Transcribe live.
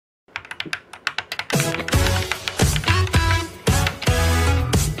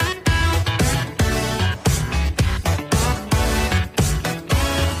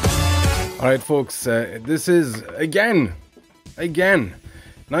Alright folks, this is again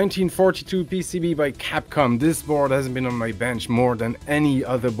 1942 PCB by Capcom. This board hasn't been on my bench more than any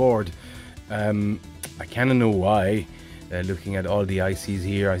other board. I kinda know why. Looking at all the ICs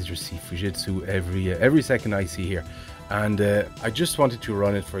here, I just see Fujitsu every second IC here. And I just wanted to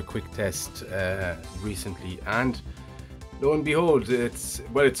run it for a quick test recently, and lo and behold,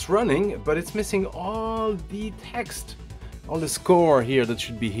 it's running, but it's missing all the text, all the score here that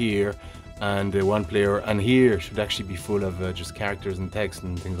should be here, and one player, and here should actually be full of just characters and text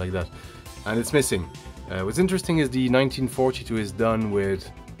and things like that, and it's missing. What's interesting is the 1942 is done with,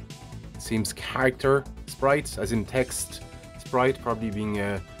 it seems, character sprites, as in text sprite, probably being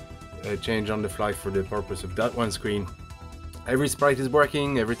changed on the fly for the purpose of that one screen. Every sprite is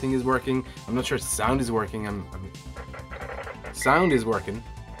working, everything is working. I'm not sure sound is working. Sound is working,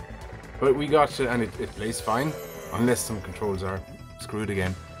 but we got and it plays fine, unless some controls are screwed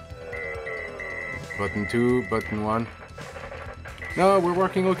again. Button 2, button 1. No, we're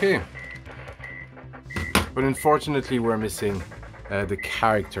working okay. But unfortunately, we're missing the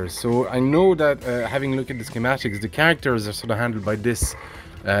characters. So I know that having a look at the schematics, the characters are sort of handled by this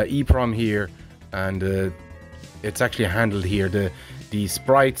EEPROM here, and it's actually handled here. The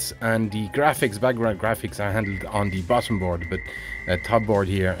sprites and the graphics, background graphics, are handled on the bottom board, but top board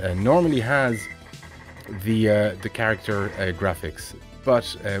here normally has the character graphics. But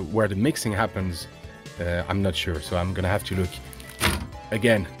where the mixing happens, I'm not sure. So I'm gonna have to look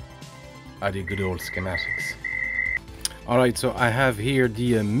again at the good old schematics. All right, so I have here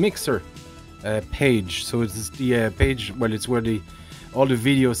the mixer page. So it's the page. Well, it's where all the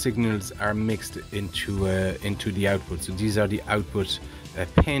video signals are mixed into the output. So these are the output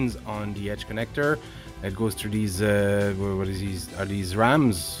pins on the edge connector. It goes through these what is these? Are these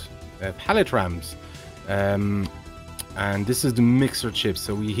RAMs? Palette RAMs. And this is the mixer chip.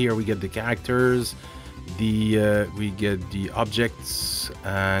 So we get the characters, we get the objects,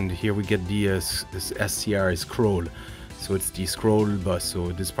 and here we get the this SCR scroll. So it's the scroll bus.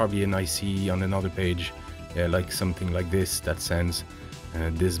 So there's probably an IC on another page, like something like this, that sends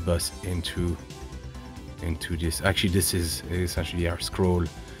this bus into this. Actually, this is essentially our scroll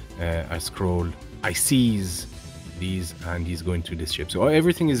ICs, these, and these go into this chip. So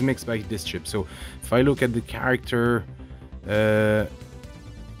everything is mixed by this chip. So if I look at the character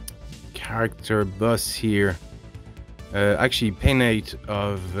bus here, actually pin 8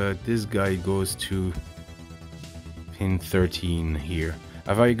 of this guy goes to pin 13 here.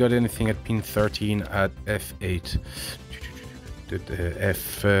 Have I got anything at pin 13 at F8?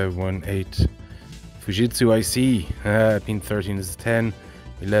 F18 Fujitsu IC, pin 13 is 10,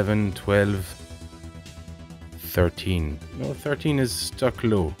 11, 12, 13. No, 13 is stuck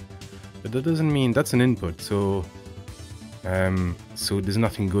low, but that doesn't mean that's an input. So so there's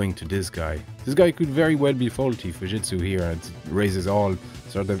nothing going to this guy. This guy could very well be faulty. Fujitsu here, it raises all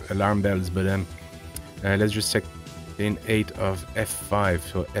sort of alarm bells. But let's just check pin 8 of F5.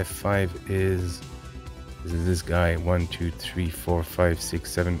 So F5 is this guy. 1, 2, 3, 4, 5,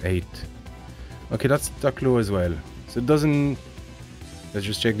 6, 7, 8. Okay, that's stuck low as well. So it doesn't. Let's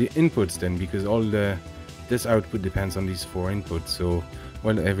just check the inputs then, because all this output depends on these 4 inputs. So,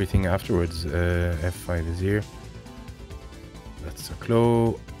 well, everything afterwards. F5 is here. That's stuck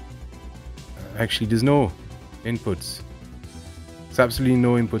low. Actually, there's no inputs. There's absolutely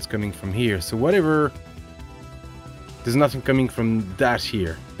no inputs coming from here. So whatever. There's nothing coming from that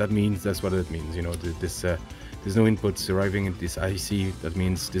here. That means, that's what it means. You know, this there's no inputs arriving at this IC. That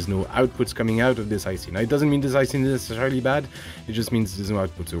means there's no outputs coming out of this IC. Now, it doesn't mean this IC is necessarily bad. It just means there's no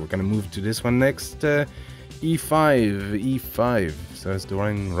output. So we're gonna move to this one next. E5. So that's the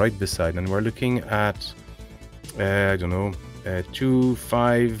one right beside, and we're looking at I don't know, 2,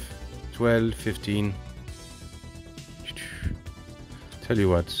 5, 12, 15. Tell you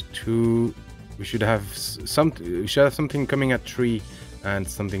what, 2. We should have something coming at 3 and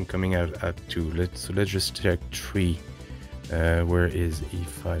something coming out at 2. Let's just check 3. Where is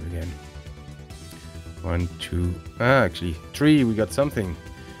E5 again? 1, 2. Actually 3 we got something,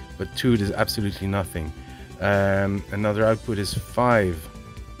 but 2 there's absolutely nothing. Another output is 5,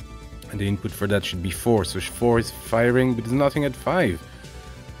 and the input for that should be 4. So 4 is firing, but there's nothing at 5.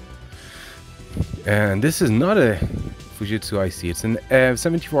 And this is not a Fujitsu IC, it's an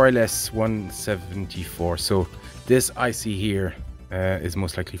 74LS 174. So this IC here is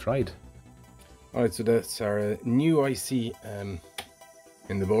most likely fried. Alright, so that's our new IC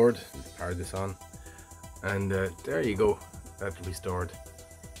in the board. Let's power this on, and there you go. That will be stored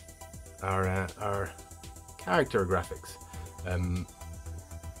our character graphics.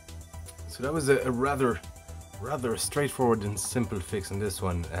 So that was a rather straightforward and simple fix on this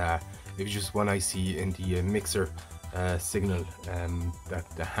one. There's just one IC in the mixer signal that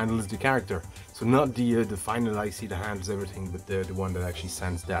handles the character. So not the final IC that handles everything, but the one that actually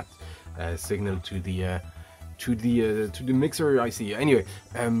sends that signal to the mixer IC. Anyway,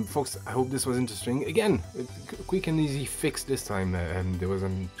 folks, I hope this was interesting. Again, quick and easy fix this time. There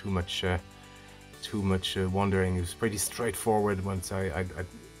wasn't too much wondering. It was pretty straightforward once I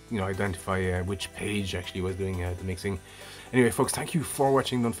identify which page actually was doing the mixing. Anyway, folks, thank you for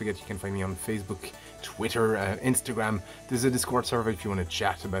watching. Don't forget you can find me on Facebook, Twitter, Instagram. There's a Discord server if you want to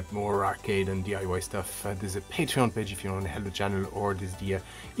chat about more arcade and DIY stuff. There's a Patreon page if you want to help the channel, or there's the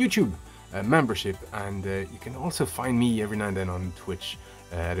YouTube membership, and you can also find me every now and then on Twitch.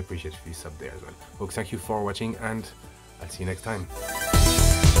 I'd appreciate if you sub there as well. Folks, thank you for watching, and I'll see you next time.